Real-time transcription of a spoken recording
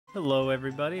Hello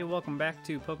everybody, and welcome back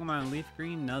to Pokemon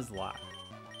Leafgreen Nuzlocke.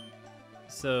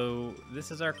 So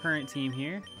this is our current team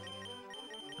here.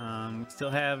 We still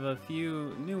have a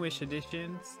few newish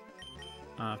additions.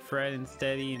 Fred and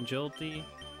Steady and Jolty.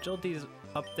 Jolty's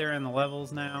up there in the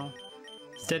levels now.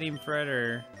 Steady and Fred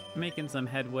are making some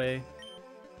headway.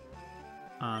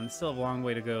 Still have a long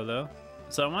way to go though.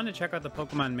 So I wanted to check out the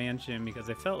Pokemon Mansion because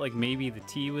I felt like maybe the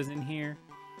tea was in here.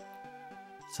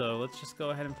 So let's just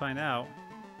go ahead and find out.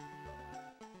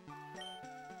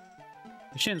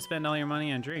 You shouldn't spend all your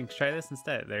money on drinks. Try this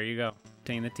instead. There you go.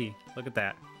 Obtain the tea. Look at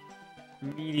that.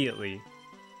 Immediately.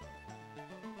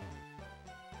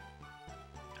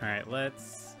 Alright,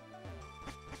 let's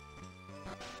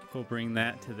go bring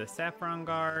that to the Saffron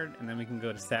Guard, and then we can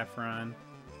go to Saffron.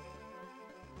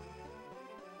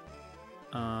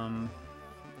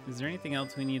 Is there anything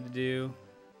else we need to do?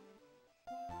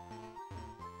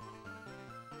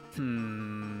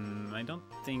 I don't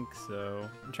think so.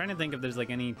 I'm trying to think if there's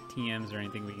like any TMs or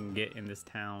anything we can get in this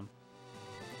town.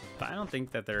 But I don't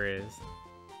think that there is.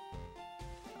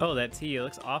 Oh, that tea, it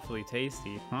looks awfully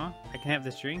tasty. Huh? I can have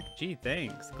this drink? Gee,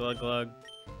 thanks. Glug glug.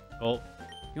 Well,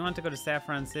 if you want to go to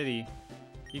Saffron City,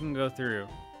 you can go through.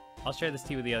 I'll share this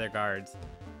tea with the other guards.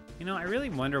 You know, I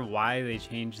really wonder why they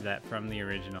changed that from the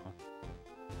original.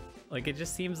 Like, it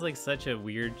just seems like such a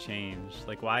weird change.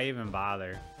 Like, why even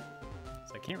bother?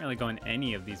 So I can't really go in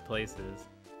any of these places.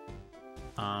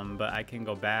 But I can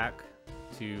go back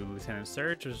to Lieutenant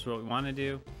Search, which is what we want to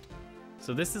do.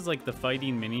 So this is like the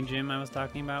fighting mini gym I was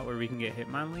talking about, where we can get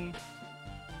Hitmonlee.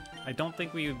 I don't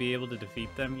think we would be able to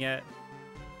defeat them yet.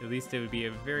 At least it would be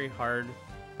a very hard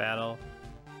battle.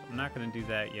 I'm not going to do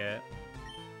that yet.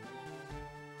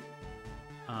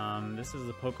 This is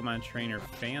the Pokemon Trainer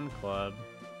Fan Club.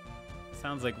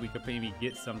 Sounds like we could maybe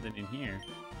get something in here.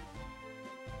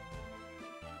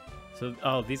 So,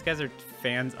 oh, these guys are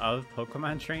fans of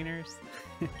Pokemon trainers?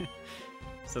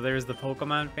 So there's the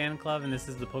Pokemon Fan Club, and this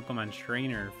is the Pokemon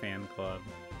Trainer Fan Club.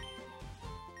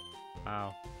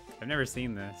 Wow. I've never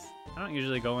seen this. I don't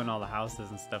usually go in all the houses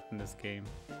and stuff in this game.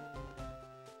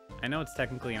 I know it's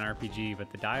technically an RPG, but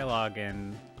the dialogue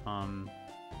and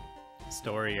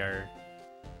story are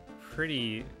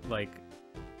pretty, like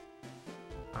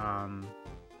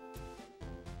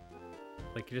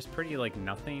just pretty, like,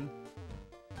 nothing.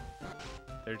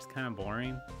 They're just kind of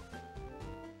boring.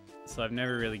 So I've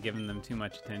never really given them too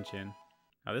much attention.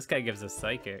 Oh, this guy gives us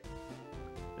Psychic.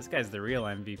 This guy's the real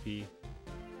MVP.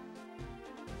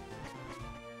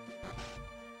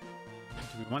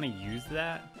 Do we want to use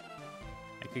that?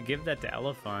 I could give that to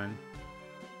Elephant.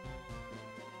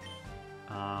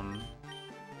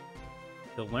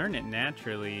 He'll learn it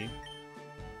naturally.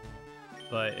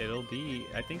 But it'll be...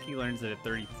 I think he learns it at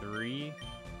 33.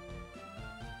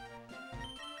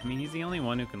 I mean, he's the only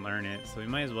one who can learn it, so we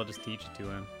might as well just teach it to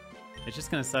him. It's just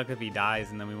gonna suck if he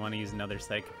dies and then we want to use another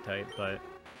Psychic type, but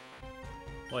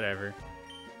whatever.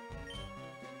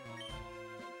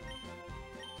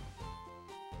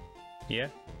 Yeah,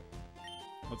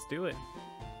 let's do it.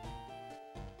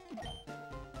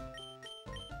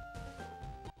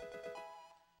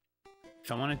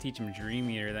 If I want to teach him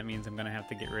Dream Eater, that means I'm gonna have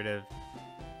to get rid of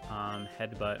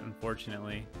Headbutt,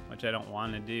 unfortunately, which I don't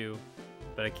want to do.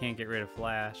 But I can't get rid of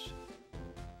Flash.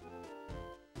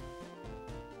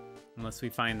 Unless we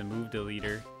find the move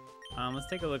deleter. Let's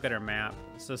take a look at our map.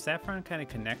 So Saffron kind of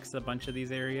connects a bunch of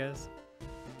these areas.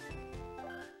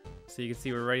 So you can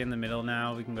see we're right in the middle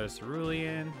now. We can go to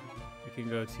Cerulean, we can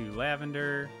go to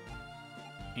Lavender,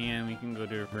 and we can go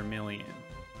to Vermilion.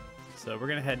 So we're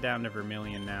gonna head down to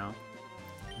Vermilion now.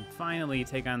 And finally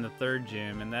take on the third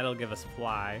gym, and that'll give us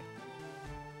Fly.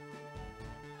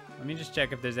 Let me just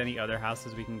check if there's any other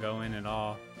houses we can go in at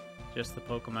all. Just the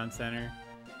Pokemon Center.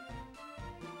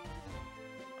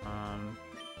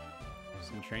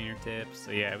 Some trainer tips.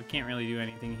 So yeah, we can't really do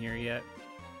anything here yet.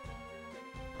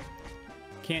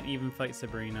 Can't even fight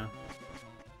Sabrina.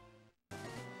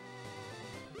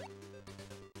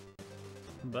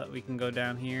 But we can go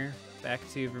down here, back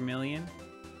to Vermilion.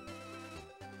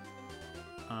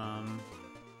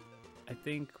 I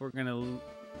think we're gonna...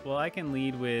 Well, I can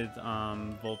lead with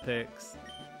Vulpix,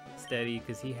 Steady,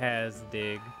 because he has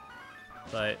Dig.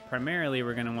 But primarily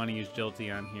we're going to want to use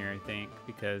Jolty on here, I think,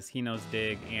 because he knows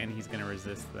Dig and he's going to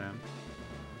resist them.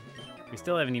 We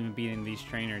still haven't even beaten these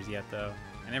trainers yet, though.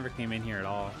 I never came in here at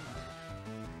all.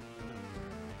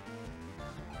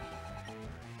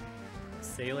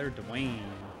 Sailor Dwayne.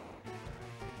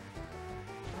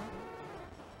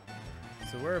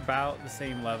 So we're about the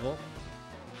same level.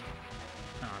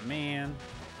 Aw, man.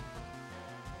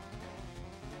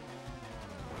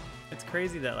 It's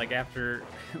crazy that, like, after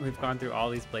We've gone through all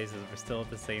these places. We're still at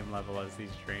the same level as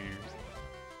these trainers.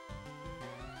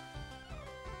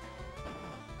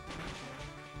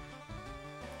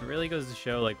 It really goes to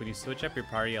show, like, when you switch up your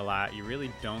party a lot, you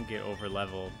really don't get over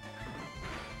leveled,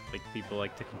 like people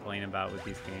like to complain about with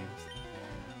these games.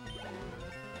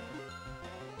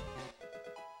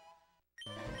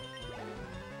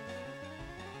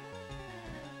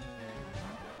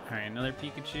 Alright, another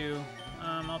Pikachu.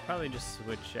 I'll probably just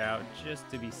switch out just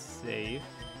to be safe.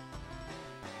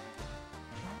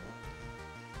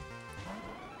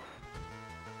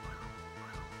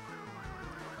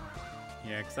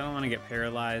 Yeah, because I don't want to get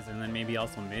paralyzed and then maybe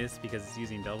also miss because it's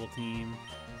using double team.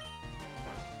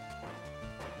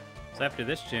 So after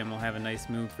this gym, we'll have a nice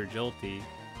move for Jolty,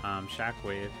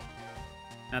 Shockwave.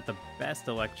 Not the best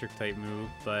electric type move,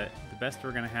 but the best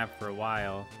we're going to have for a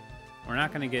while. We're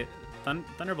not going to get...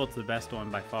 Thunderbolt's the best one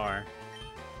by far.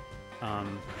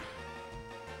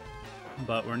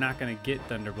 But we're not going to get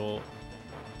Thunderbolt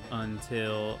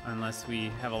unless we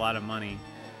have a lot of money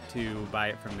to buy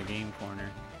it from the game corner.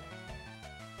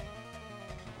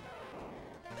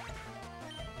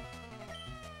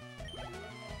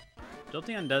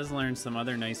 Jolteon does learn some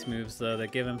other nice moves though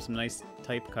that give him some nice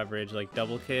type coverage, like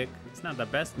double kick. It's not the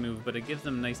best move, but it gives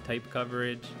him nice type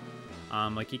coverage.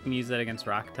 Like he can use that against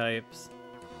rock types.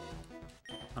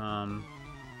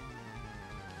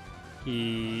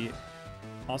 He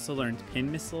also learns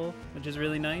Pin Missile, which is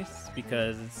really nice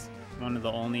because it's one of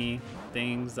the only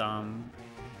things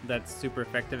that's super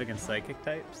effective against psychic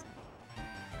types.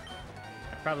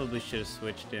 I probably should have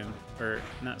switched him, or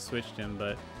not switched him,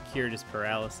 but cured his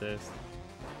paralysis.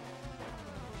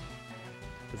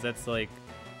 Because that's like,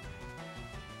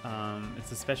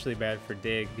 it's especially bad for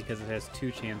Dig because it has 2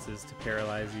 chances to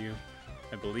paralyze you,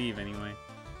 I believe anyway.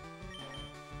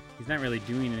 He's not really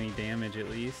doing any damage at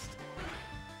least.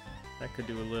 That could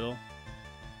do a little.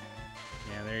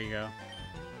 Yeah, there you go.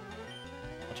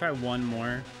 I'll try one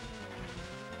more.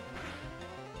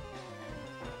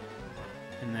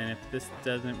 And then if this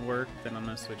doesn't work, then I'm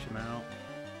gonna switch him out.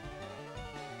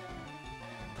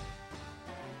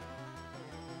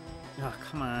 Oh,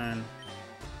 come on.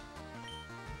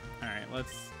 Alright,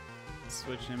 let's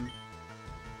switch him.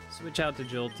 Switch out to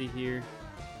Jolty here.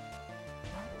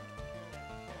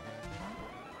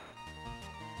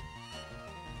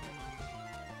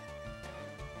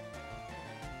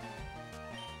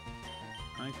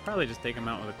 I could probably just take him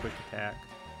out with a quick attack.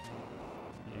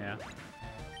 Yeah.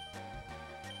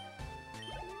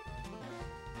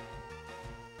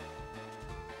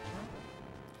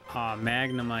 Aw,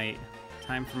 Magnemite.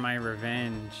 Time for my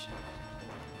revenge.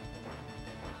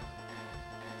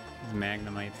 These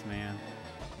Magnemites, man.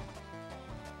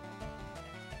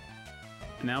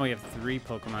 Now we have 3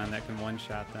 Pokemon that can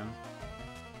one-shot them.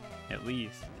 At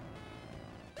least.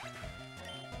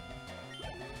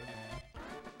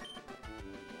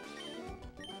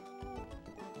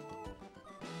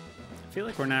 I feel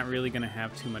like we're not really going to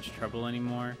have too much trouble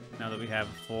anymore now that we have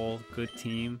a full good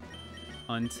team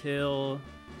until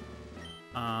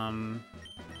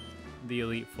the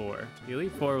Elite Four. The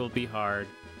Elite Four will be hard,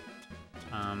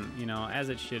 you know, as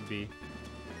it should be.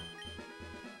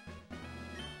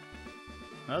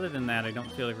 Other than that, I don't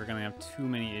feel like we're going to have too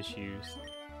many issues.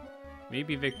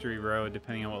 Maybe Victory Road,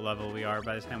 depending on what level we are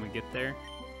by the time we get there.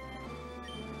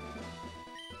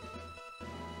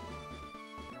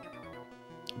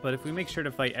 But if we make sure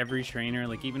to fight every trainer,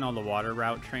 like even all the water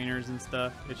route trainers and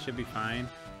stuff, it should be fine.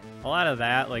 A lot of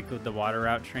that, like with the water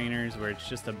route trainers, where it's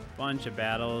just a bunch of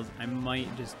battles, I might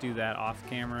just do that off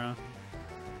camera.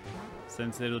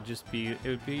 Since it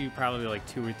would be probably like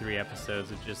 2 or 3 episodes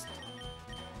of just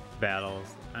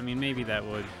battles. I mean, maybe that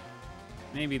would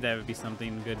be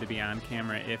something good to be on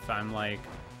camera if I'm like,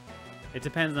 it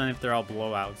depends on if they're all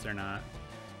blowouts or not.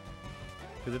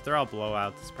 Because if they're all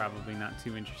blowouts, it's probably not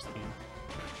too interesting.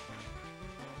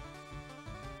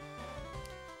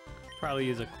 Probably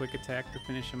use a quick attack to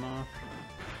finish him off.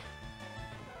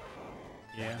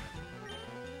 Yeah.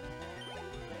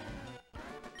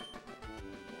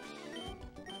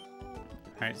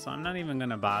 Alright, so I'm not even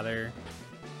gonna bother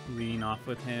leading off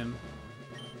with him.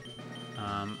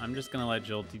 I'm just gonna let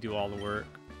Jolty do all the work.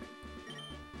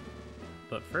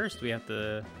 But first we have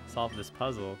to solve this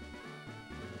puzzle.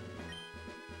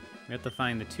 We have to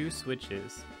find the 2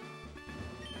 switches.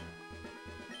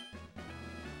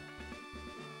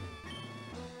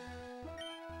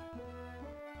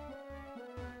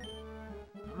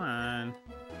 Come on.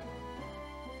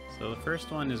 So the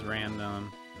first one is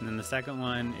random, and then the second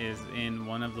one is in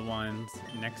one of the ones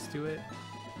next to it.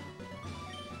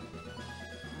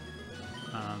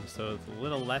 So it's a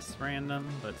little less random,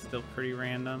 but still pretty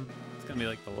random. It's gonna be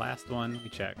like the last one we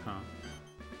check, huh?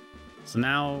 So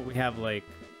now we have like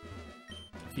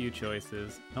a few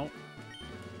choices. Nope.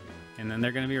 And then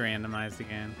they're gonna be randomized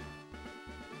again.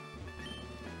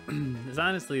 This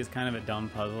honestly is kind of a dumb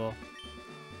puzzle.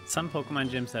 Some Pokemon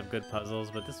gyms have good puzzles,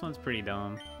 but this one's pretty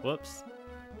dumb. Whoops.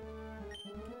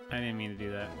 I didn't mean to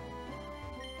do that.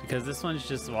 Because this one's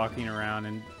just walking around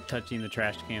and touching the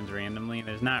trash cans randomly.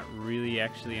 There's not really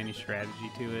actually any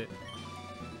strategy to it.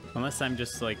 Unless I'm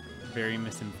just like very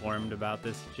misinformed about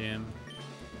this gym.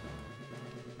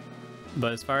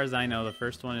 But as far as I know, the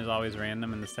first one is always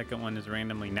random and the second one is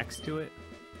randomly next to it.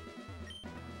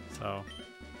 So...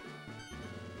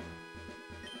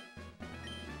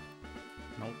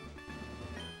 nope.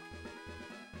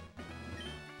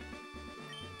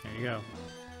 There you go.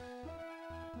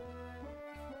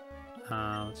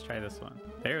 Let's try this one.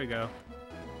 There we go.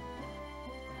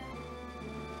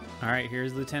 Alright,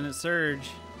 here's Lieutenant Surge.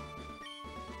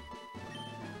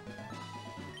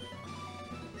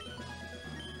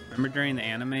 Remember during the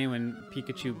anime when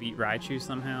Pikachu beat Raichu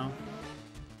somehow?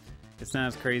 It's not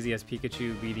as crazy as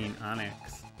Pikachu beating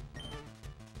Onix.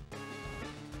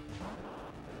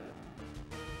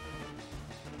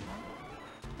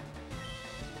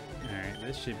 Alright,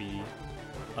 this should be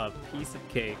a piece of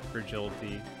cake for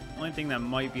Jolty. The only thing that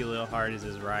might be a little hard is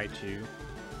his Raichu.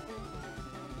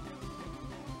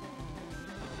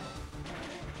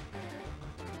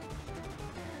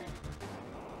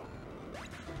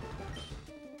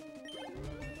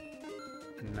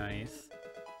 Nice.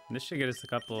 And this should get us a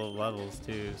couple of levels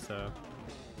too, so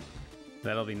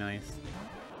that'll be nice.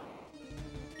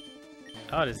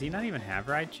 Oh, does he not even have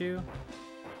Raichu?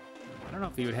 I don't know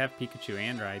if he would have Pikachu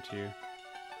and Raichu.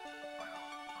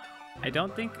 I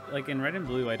don't think, like in Red and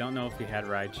Blue, I don't know if he had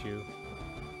Raichu.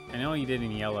 I know he did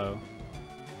in Yellow.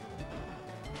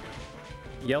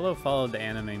 Yellow followed the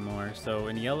anime more, so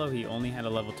in Yellow he only had a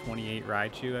level 28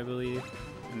 Raichu, I believe,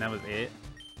 and that was it.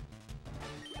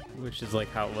 Which is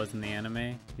like how it was in the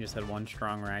anime. He just had one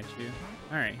strong Raichu.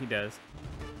 Alright, he does.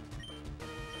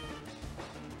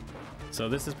 So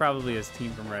this is probably his team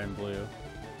from Red and Blue.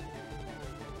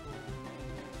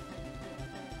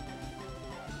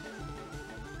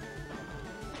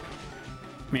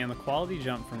 Man, the quality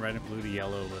jump from Red and Blue to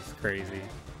Yellow was crazy.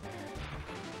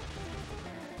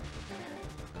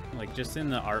 Like, just in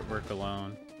the artwork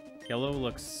alone. Yellow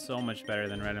looks so much better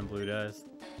than Red and Blue does.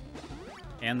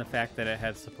 And the fact that it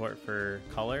had support for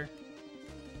color,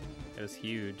 it was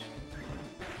huge.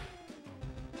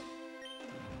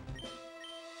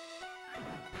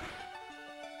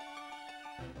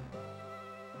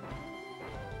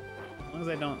 As long as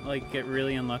I don't like get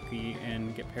really unlucky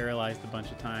and get paralyzed a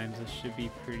bunch of times, this should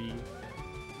be pretty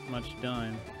much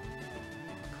done.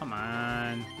 Come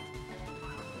on.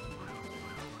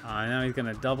 Oh, now he's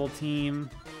gonna double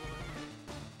team.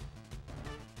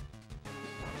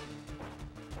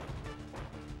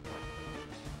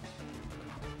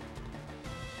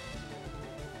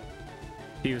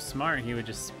 If he was smart, he would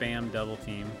just spam double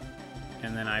team,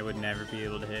 and then I would never be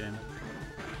able to hit him.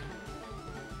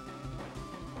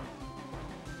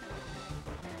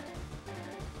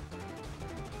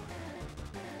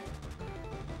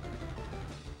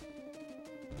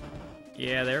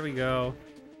 Yeah, there we go.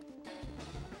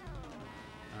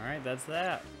 Alright, that's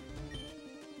that.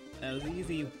 That was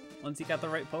easy. Once you got the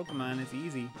right Pokemon, it's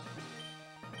easy.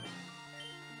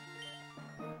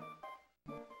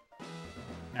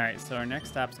 Alright, so our next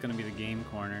stop is going to be the game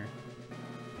corner.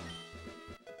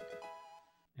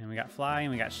 And we got Fly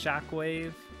and we got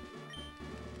Shockwave.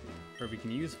 Or we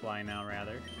can use Fly now,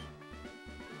 rather.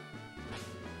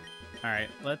 Alright,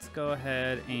 let's go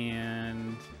ahead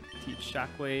and teach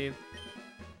Shockwave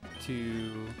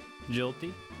to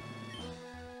Jolty.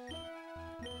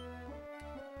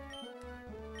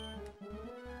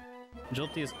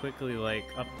 Jolty is quickly like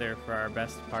up there for our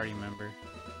best party member.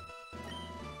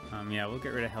 Yeah, we'll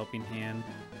get rid of Helping Hand.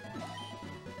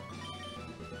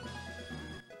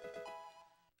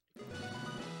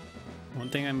 One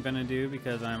thing I'm gonna do,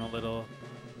 because I'm a little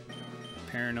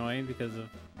paranoid because of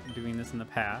doing this in the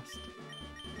past,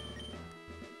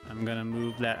 I'm gonna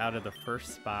move that out of the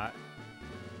first spot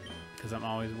because I'm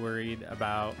always worried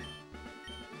about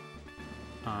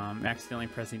accidentally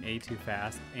pressing A too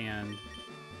fast and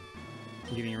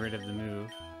getting rid of the move.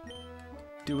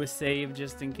 Do a save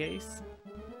just in case.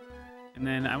 And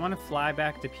then I want to fly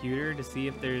back to Pewter to see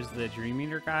if there's the Dream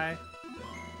Eater guy.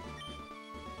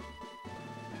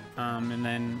 And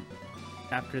then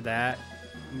after that,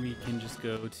 we can just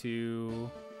go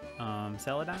to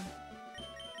Celadon.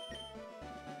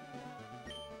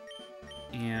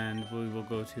 And we will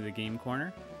go to the game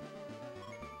corner.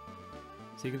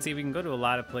 So you can see we can go to a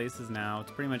lot of places now.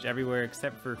 It's pretty much everywhere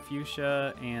except for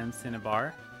Fuchsia and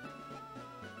Cinnabar.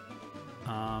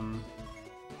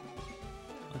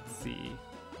 Let's see.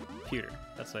 Pewter.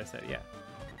 That's what I said, yeah.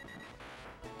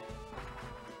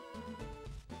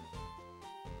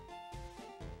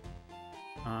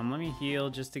 Let me heal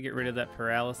just to get rid of that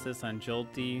paralysis on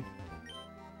Jolty.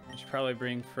 I should probably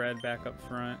bring Fred back up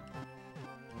front.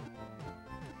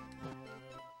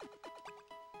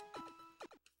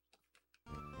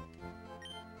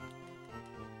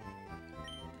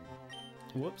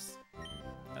 Whoops.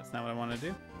 That's not what I want to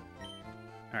do.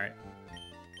 Alright.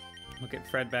 We'll get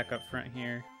Fred back up front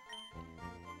here.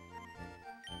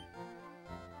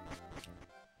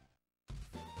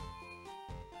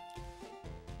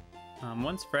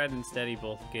 Once Fred and Steady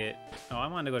both get... Oh, I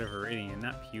wanted to go to Viridian,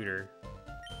 not Pewter.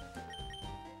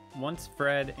 Once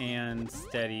Fred and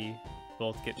Steady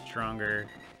both get stronger,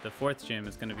 the 4th gym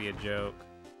is going to be a joke.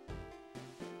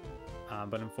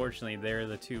 But unfortunately, they're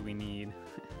the 2 we need.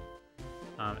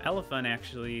 Elephant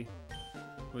actually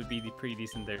would be pretty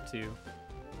decent there too.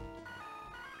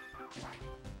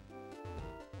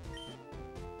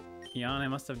 Yawn, I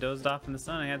must have dozed off in the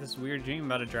sun. I had this weird dream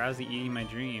about a drowsy eating my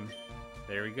dream.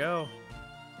 There we go.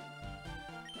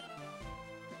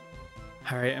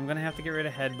 Alright, I'm gonna have to get rid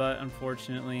of Headbutt,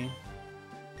 unfortunately.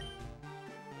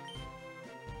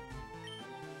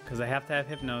 Because I have to have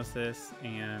Hypnosis,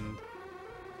 and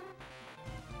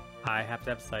I have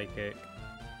to have Psychic.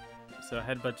 So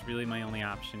Headbutt's really my only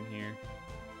option here.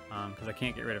 Because I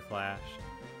can't get rid of Flash.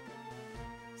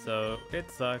 So it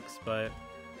sucks, but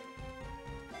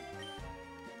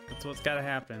that's what's gotta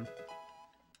happen.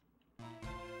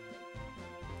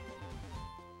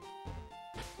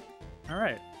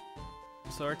 Alright.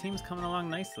 So our team's coming along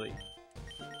nicely.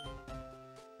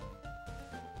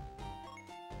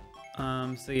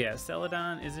 So yeah,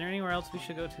 Celadon, is there anywhere else we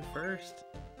should go to first?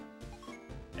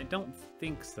 I don't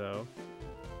think so.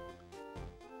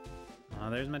 Oh,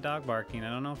 there's my dog barking. I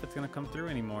don't know if it's gonna come through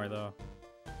anymore though.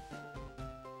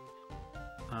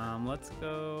 Let's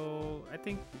go... I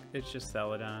think it's just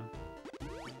Celadon.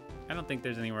 I don't think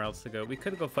there's anywhere else to go. We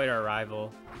could go fight our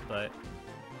rival, but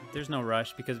there's no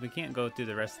rush because we can't go through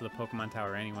the rest of the Pokemon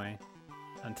Tower anyway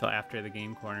until after the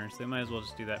game corner, so we might as well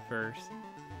just do that first.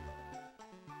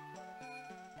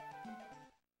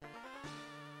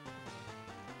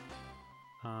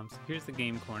 So here's the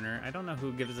game corner. I don't know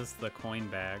who gives us the coin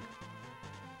bag.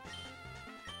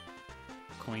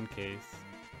 Coin case.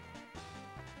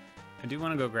 I do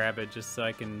want to go grab it just so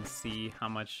I can see how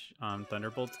much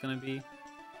Thunderbolt's gonna be.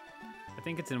 I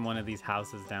think it's in one of these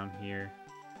houses down here.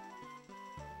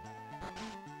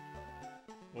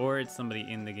 Or it's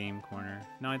somebody in the game corner.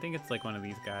 No, I think it's like one of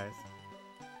these guys.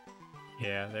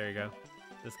 Yeah, there you go.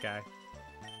 This guy.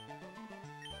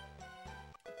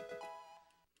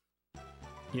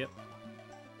 Yep.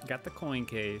 Got the coin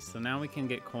case. So now we can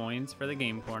get coins for the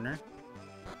game corner.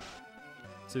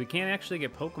 So we can't actually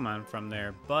get Pokemon from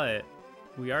there, but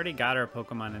we already got our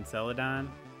Pokemon in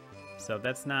Celadon. So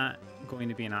that's not going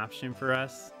to be an option for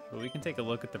us. But we can take a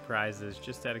look at the prizes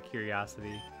just out of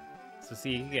curiosity. So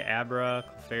see, you can get Abra,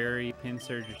 Clefairy,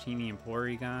 Pinsir, Dratini, and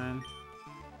Porygon.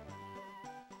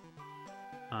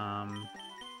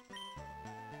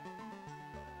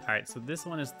 Alright, so this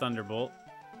one is Thunderbolt.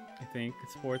 I think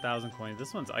it's 4,000 coins.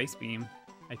 This one's Ice Beam,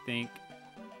 I think,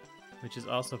 which is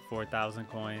also 4,000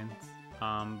 coins.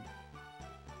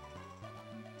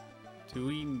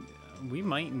 We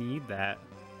might need that.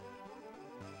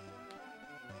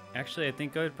 Actually, I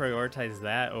think I would prioritize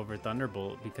that over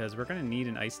Thunderbolt because we're going to need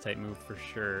an Ice-type move for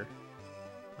sure.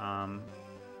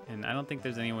 And I don't think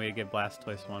there's any way to get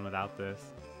Blastoise 1 without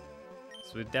this.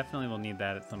 So we definitely will need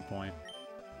that at some point.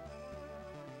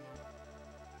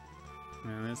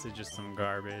 And this is just some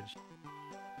garbage.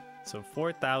 So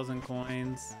 4,000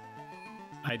 coins.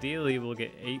 Ideally, we'll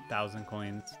get 8,000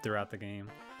 coins throughout the game.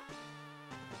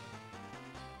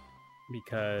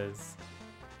 Because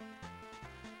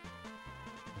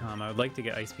I would like to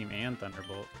get Ice Beam and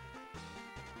Thunderbolt.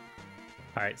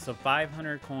 Alright, so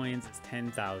 500 coins is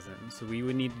 10,000. So we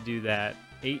would need to do that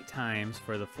 8 times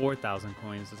for the 4,000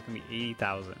 coins. So it's going to be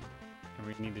 80,000. And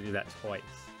we need to do that twice.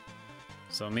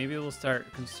 So maybe we'll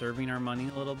start conserving our money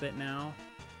a little bit now.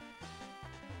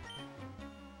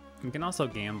 We can also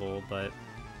gamble, but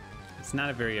it's not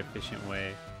a very efficient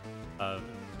way of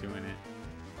doing it.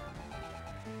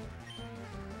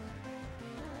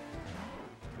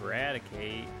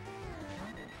 Eradicate.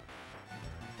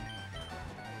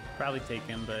 Probably take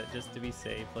him, but just to be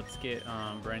safe, let's get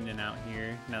Brendan out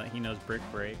here now that he knows Brick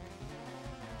Break.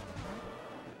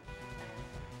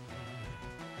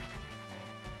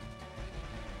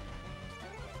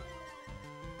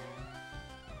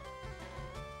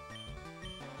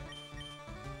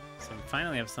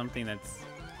 finally have something that's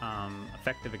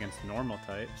effective against normal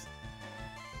types.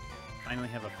 Finally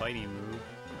have a fighting move.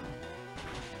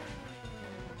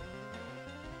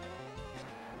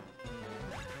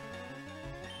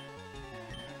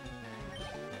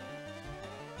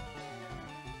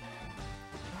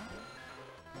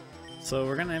 So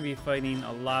we're gonna be fighting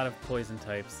a lot of poison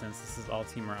types since this is all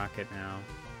Team Rocket now.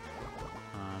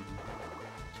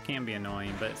 Which can be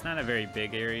annoying, but it's not a very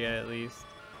big area at least.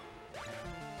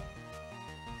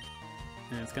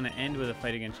 And it's gonna end with a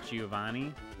fight against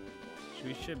Giovanni, which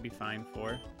we should be fine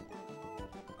for.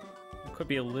 It could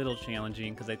be a little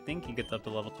challenging because I think he gets up to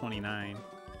level 29.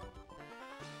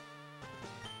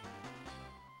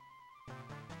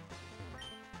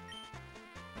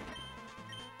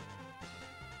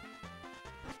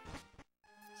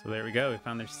 So there we go, we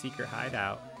found their secret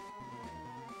hideout.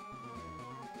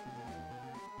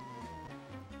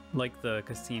 Like the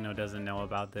casino doesn't know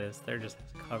about this, they're just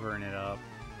covering it up.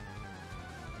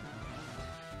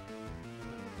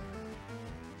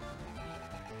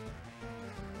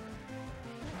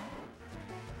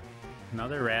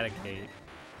 Another Eradicate.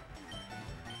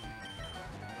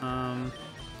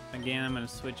 Again, I'm gonna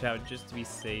switch out just to be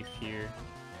safe here.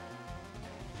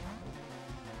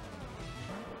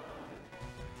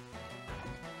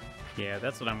 Yeah,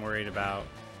 that's what I'm worried about.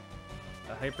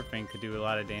 The Hyper Fang could do a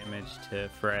lot of damage to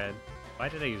Fred. Why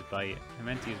did I use Bite? I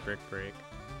meant to use Brick Break.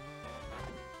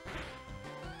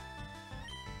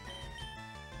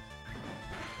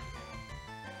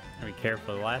 Be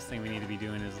careful, the last thing we need to be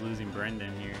doing is losing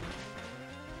Brendan here.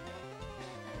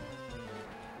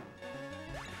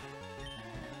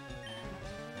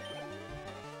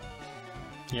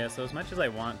 Yeah, so as much as I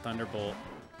want Thunderbolt,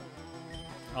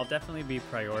 I'll definitely be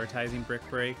prioritizing Brick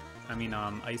Break.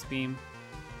 Ice Beam.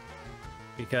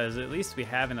 Because at least we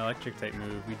have an electric type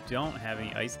move. We don't have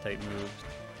any ice type moves.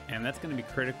 And that's going to be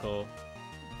critical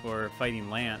for fighting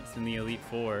Lance in the Elite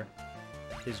Four,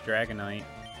 his Dragonite.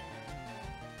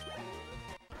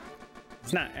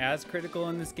 It's not as critical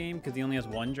in this game because he only has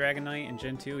one Dragonite. In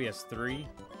Gen 2 he has 3.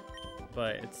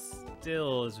 But it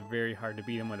still is very hard to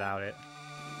beat him without it.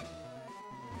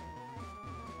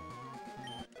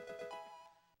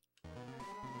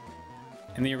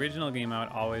 In the original game, I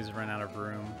would always run out of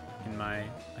room in my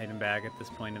item bag at this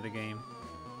point of the game.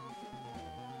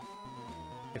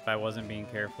 If I wasn't being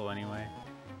careful anyway.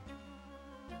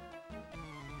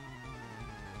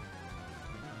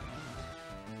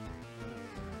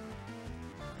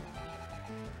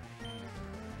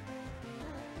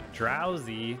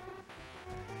 Drowsy.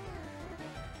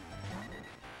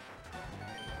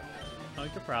 Oh, we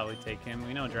could probably take him.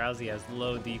 We know Drowsy has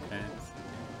low defense.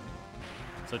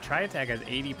 So Tri-Attack has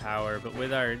 80 power, but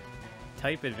with our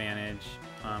type advantage,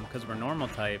 because we're normal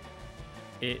type,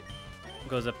 it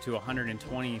goes up to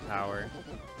 120 power.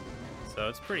 So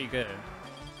it's pretty good.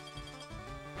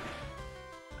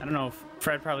 I don't know if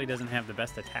Fred probably doesn't have the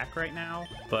best attack right now,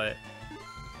 but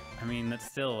I mean, that's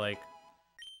still like,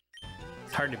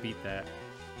 it's hard to beat that.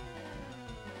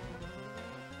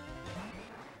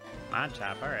 Odd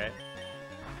Chop, alright.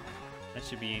 That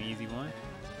should be an easy one.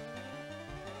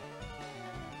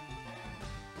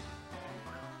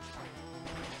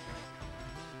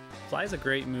 Fly's a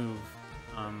great move.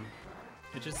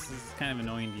 It just is kind of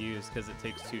annoying to use because it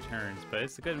takes 2 turns, but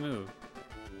it's a good move.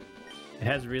 It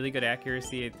has really good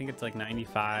accuracy. I think it's like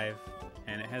 95,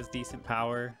 and it has decent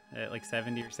power at like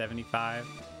 70 or 75.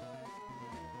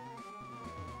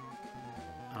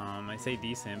 I say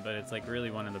decent, but it's like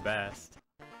really one of the best.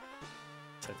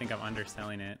 So I think I'm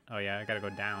underselling it. Oh yeah, I gotta go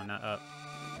down, not up.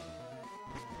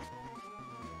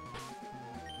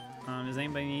 Does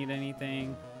anybody need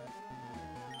anything?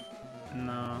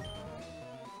 No.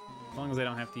 As long as I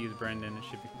don't have to use Brendan, it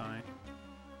should be fine.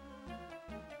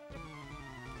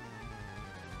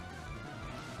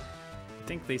 I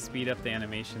think they speed up the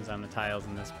animations on the tiles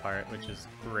in this part, which is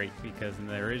great because in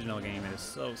the original game it is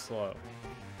so slow.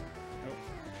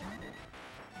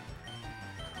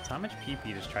 So how much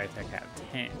PP does Tri-Attack have?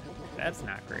 10. That's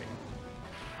not great.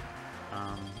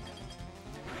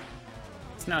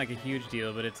 It's not like a huge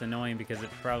deal, but it's annoying because we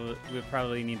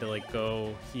probably need to like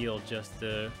go heal just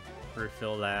to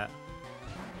refill that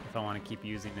if I want to keep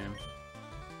using him.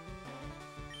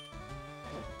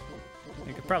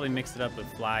 I could probably mix it up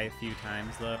with Fly a few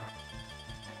times though.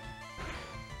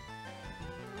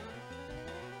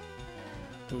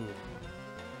 Ooh.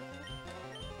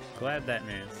 Glad that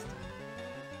missed.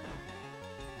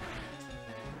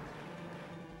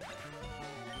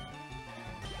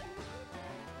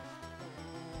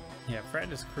 Yeah,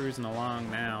 Fred is cruising along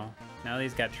now. Now that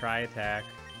he's got Tri-Attack,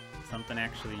 something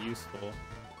actually useful.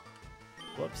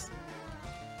 Whoops.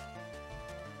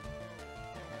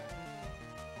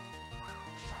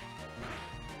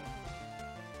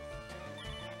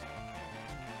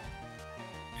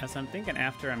 So I'm thinking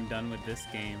after I'm done with this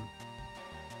game,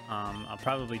 I'll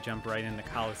probably jump right into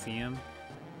Coliseum.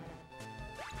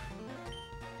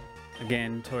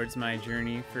 Again, towards my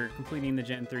journey for completing the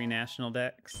Gen 3 National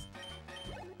Dex.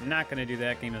 I'm not going to do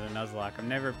that game as a Nuzlocke. I've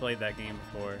never played that game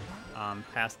before,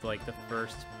 past like the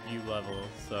first few levels,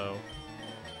 so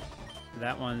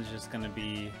that one's just going to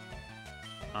be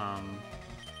a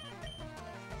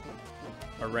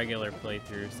regular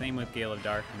playthrough. Same with Gale of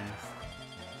Darkness.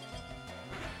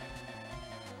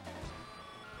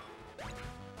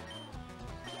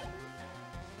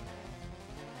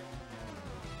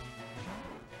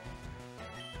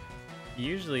 I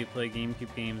usually play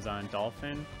GameCube games on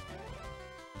Dolphin,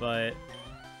 but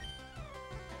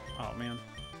oh man,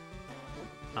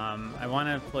 I want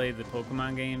to play the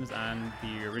Pokemon games on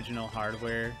the original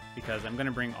hardware because I'm going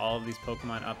to bring all of these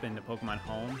Pokemon up into Pokemon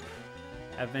Home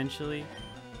eventually,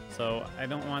 so I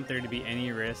don't want there to be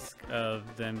any risk of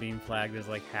them being flagged as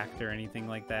like hacked or anything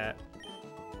like that.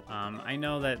 I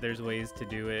know that there's ways to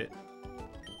do it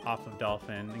off of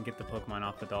Dolphin and get the Pokemon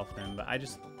off of Dolphin, but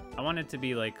I want it to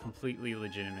be like completely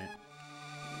legitimate.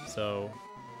 So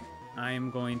I am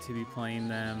going to be playing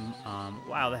them,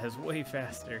 wow, that is way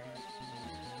faster.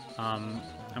 I'm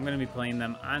going to be playing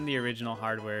them on the original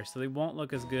hardware, so they won't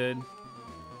look as good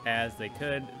as they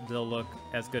could. They'll look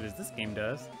as good as this game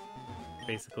does,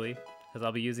 basically, because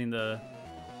I'll be using the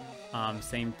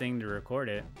same thing to record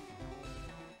it.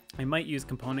 I might use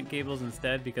component cables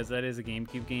instead, because that is a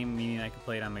GameCube game, meaning I can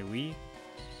play it on my Wii,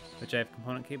 which I have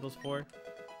component cables for.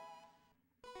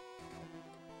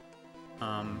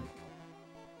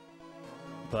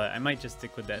 But I might just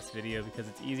stick with that video because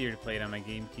it's easier to play it on my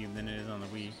GameCube than it is on the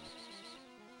Wii.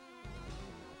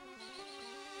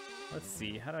 Let's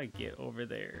see, how do I get over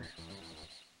there?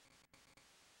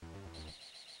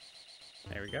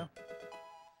 There we go.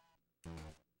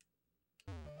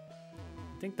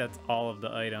 I think that's all of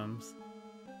the items.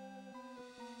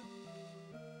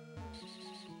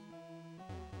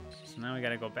 So now we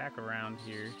gotta go back around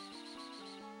here.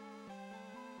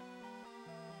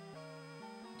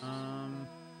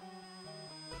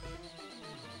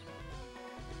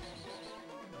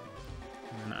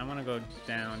 And I want to go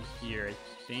down here, I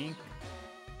think.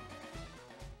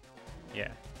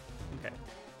 Yeah, okay.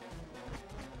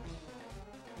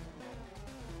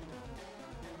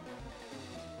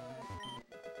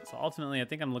 So ultimately, I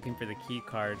think I'm looking for the key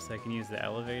card so I can use the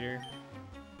elevator.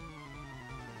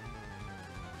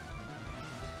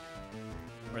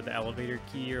 Or the elevator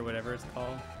key, or whatever it's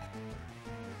called.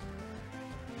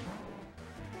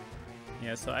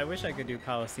 Yeah, so I wish I could do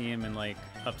Coliseum in like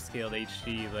upscaled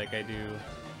HD like I do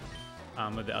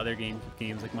with the other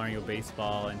games like Mario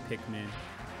Baseball and Pikmin,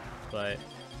 but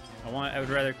I would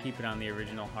rather keep it on the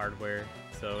original hardware,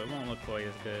 so it won't look quite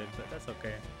as good, but that's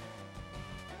okay.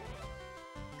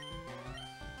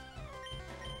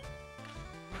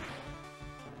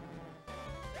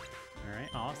 Alright,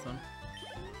 awesome.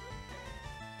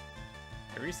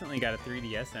 I recently got a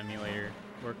 3DS emulator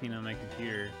working on my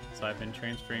computer, so I've been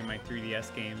transferring my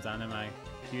 3DS games onto my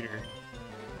computer,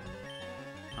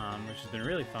 which has been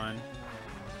really fun.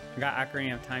 I got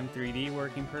Ocarina of Time 3D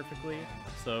working perfectly,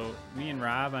 so me and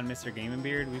Rob on Mr. Game &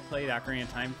 Beard, we played Ocarina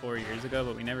of Time 4 years ago,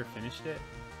 but we never finished it.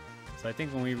 So I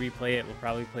think when we replay it, we'll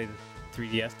probably play the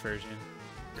 3DS version,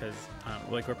 because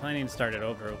like we're planning to start it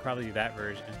over. We'll probably do that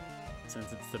version,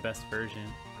 since it's the best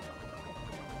version.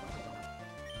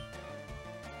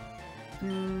 Let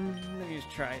me use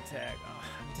Tri-Tag. Oh,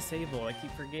 I'm disabled, I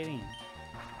keep forgetting.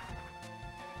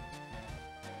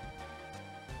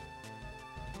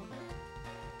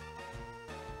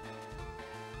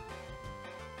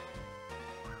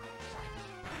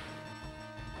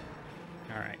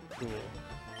 Alright, cool.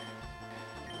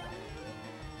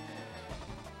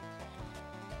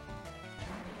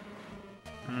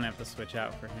 I'm gonna have to switch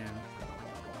out for him.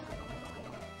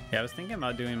 Yeah, I was thinking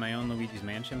about doing my own Luigi's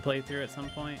Mansion playthrough at some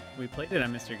point. We played it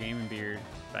on Mr. Game & Beard,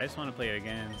 but I just want to play it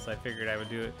again, so I figured I would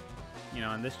do it, you know,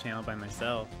 on this channel by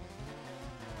myself.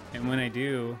 And when I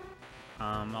do,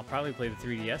 I'll probably play the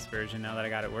 3DS version now that I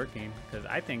got it working, because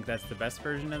I think that's the best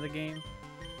version of the game.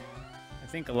 I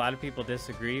think a lot of people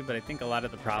disagree, but I think a lot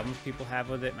of the problems people have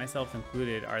with it, myself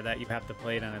included, are that you have to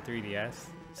play it on a 3DS,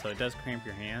 so it does cramp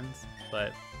your hands.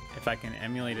 But if I can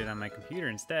emulate it on my computer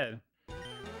instead,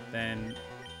 then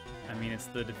I mean, it's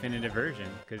the definitive version,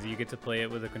 because you get to play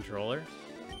it with a controller,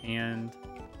 and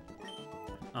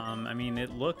I mean,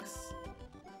 it looks,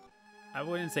 I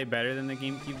wouldn't say better than the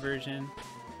GameCube version.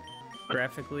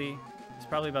 Graphically, it's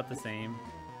probably about the same,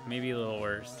 maybe a little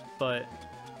worse, but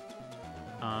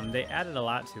they added a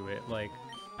lot to it. Like,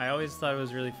 I always thought it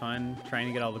was really fun trying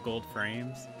to get all the gold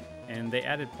frames, and they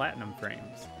added platinum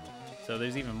frames. So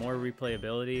there's even more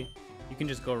replayability. You can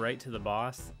just go right to the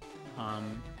boss.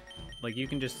 Like you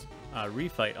can just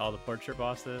refight all the portrait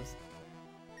bosses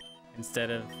instead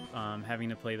of having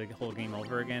to play the whole game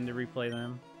over again to replay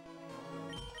them.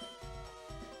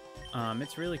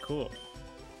 It's really cool.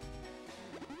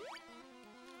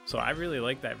 So I really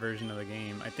like that version of the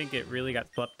game. I think it really got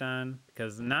slept on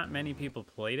because not many people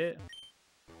played it.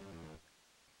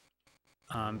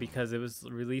 Because it was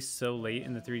released so late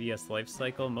in the 3DS life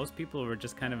cycle, most people were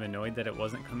just kind of annoyed that it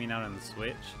wasn't coming out on the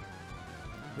Switch,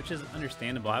 which is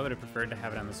understandable. I would have preferred to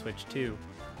have it on the Switch too,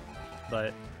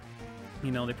 but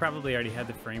you know, they probably already had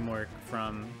the framework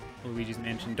from Luigi's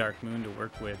Mansion Dark Moon to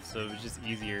work with, so it was just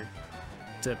easier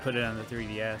to put it on the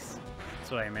 3DS.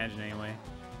 That's what I imagine anyway.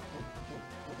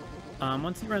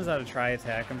 Once he runs out of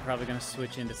Tri-Attack, I'm probably going to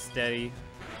switch into Steady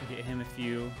and get him a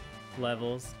few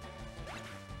levels.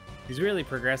 He's really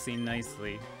progressing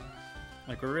nicely.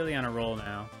 Like, we're really on a roll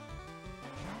now.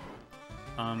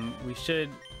 We should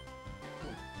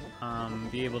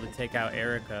be able to take out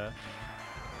Erica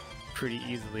pretty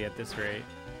easily at this rate.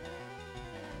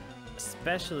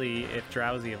 Especially if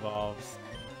Drowsy evolves.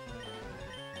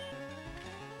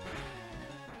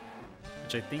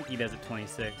 Which I think he does at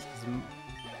 26.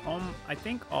 I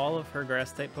think all of her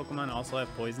grass-type Pokemon also have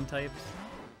poison types.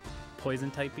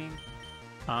 Poison typing.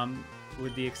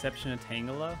 With the exception of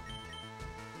Tangela.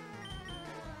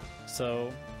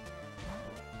 So,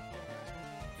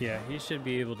 yeah, he should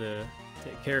be able to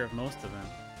take care of most of them.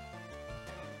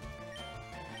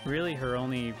 Really, her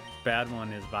only bad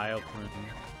one is Vileplume,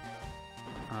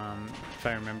 if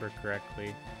I remember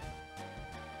correctly.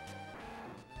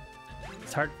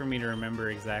 It's hard for me to remember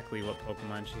exactly what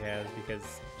Pokemon she has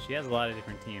because she has a lot of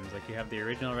different teams. Like, you have the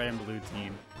original Red and Blue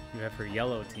team, you have her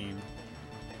Yellow team,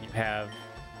 you have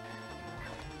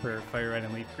her FireRed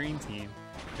and Leafgreen team,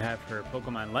 you have her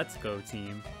Pokemon Let's Go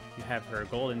team, you have her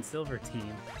Gold and Silver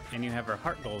team, and you have her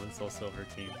Heart Gold and Soul Silver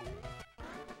team.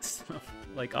 So,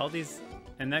 like, all these,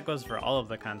 and that goes for all of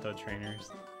the Kanto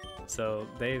trainers. So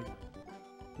they've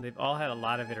all had a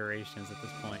lot of iterations at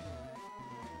this point.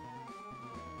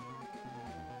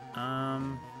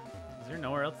 Is there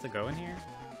nowhere else to go in here?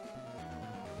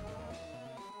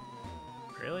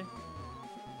 Really?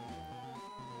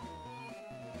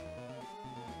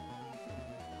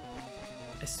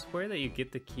 I swear that you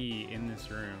get the key in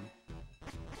this room.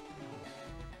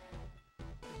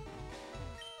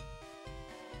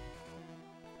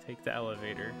 Take the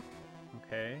elevator.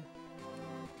 Okay.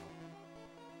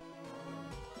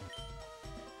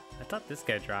 I thought this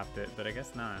guy dropped it, but I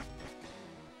guess not.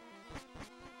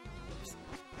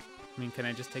 I mean, can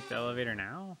I just take the elevator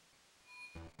now?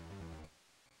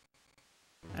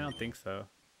 I don't think so.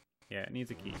 Yeah, it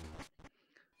needs a key.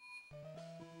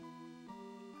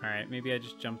 Alright, maybe I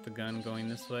just jumped the gun going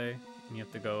this way, and you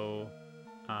have to go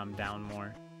down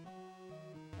more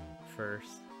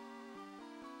first.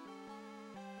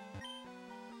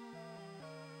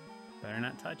 Better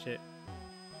not touch it.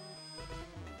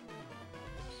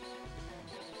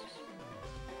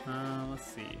 Let's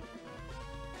see.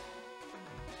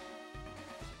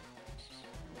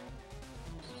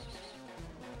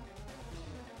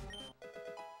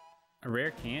 A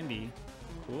rare candy.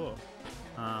 Cool.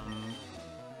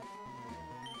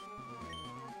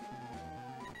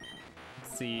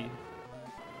 Let's see.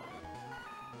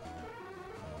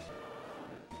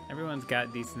 Everyone's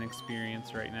got decent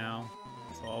experience right now,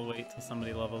 so I'll wait till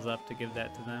somebody levels up to give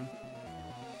that to them.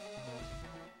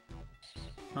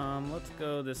 Let's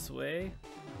go this way.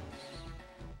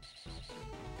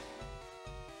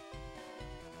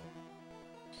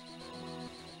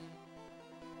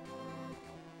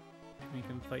 We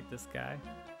can fight this guy.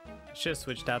 I should have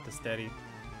switched out to Steady.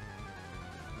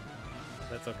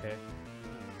 That's okay.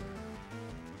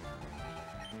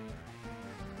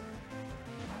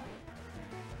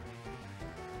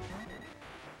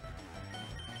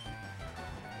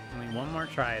 Only one more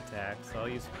Tri-Attack, so I'll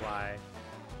use Fly.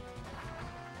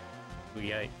 Ooh,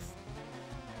 yikes.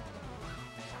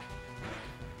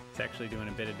 It's actually doing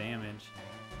a bit of damage.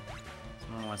 So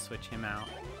I'm gonna want to switch him out.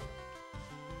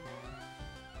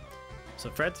 So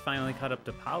Fred's finally caught up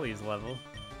to Polly's level.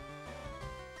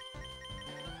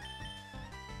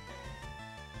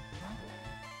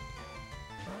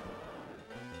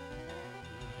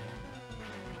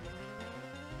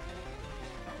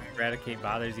 Eradicate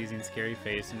bothers using Scary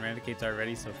Face, and Eradicate's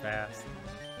already so fast.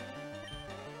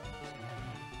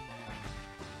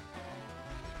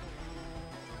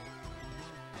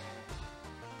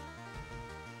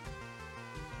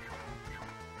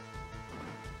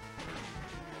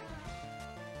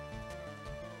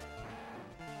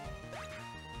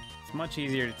 It's much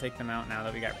easier to take them out now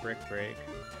that we got Brick Break.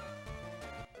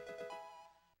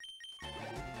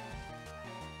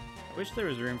 I wish there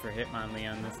was room for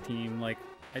Hitmonlee on this team. Like,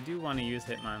 I do want to use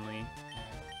Hitmonlee,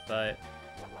 but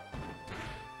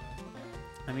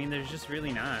I mean, there's just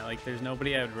really not. Like, there's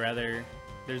nobody I would rather...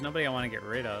 There's nobody I want to get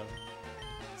rid of.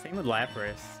 Same with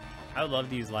Lapras. I would love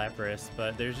to use Lapras,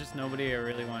 but there's just nobody I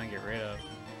really want to get rid of.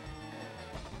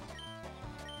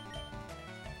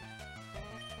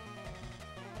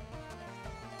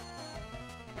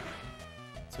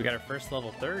 So we got our first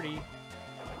level 30.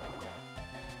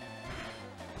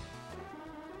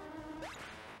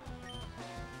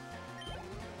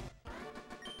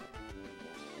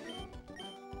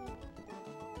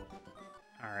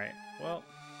 Alright, well,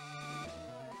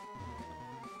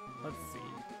 let's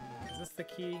see. Is this the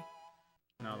key?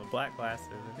 No, the black glasses.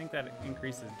 I think that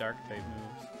increases dark type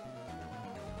moves.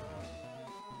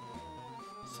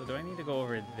 So do I need to go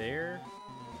over there?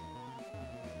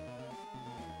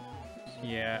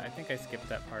 Yeah, I think I skipped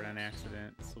that part on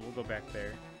accident, so we'll go back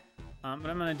there. But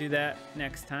I'm going to do that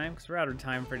next time because we're out of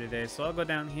time for today. So I'll go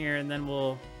down here and then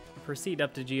we'll proceed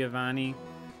up to Giovanni.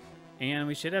 And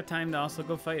we should have time to also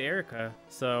go fight Erica.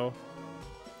 So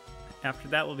after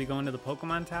that, we'll be going to the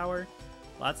Pokemon Tower.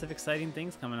 Lots of exciting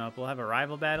things coming up. We'll have a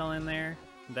rival battle in there.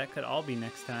 That could all be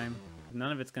next time.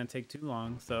 None of it's going to take too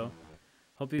long. So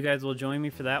hope you guys will join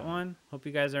me for that one. Hope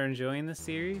you guys are enjoying this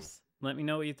series. Let me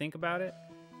know what you think about it.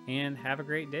 And have a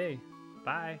great day.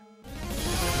 Bye.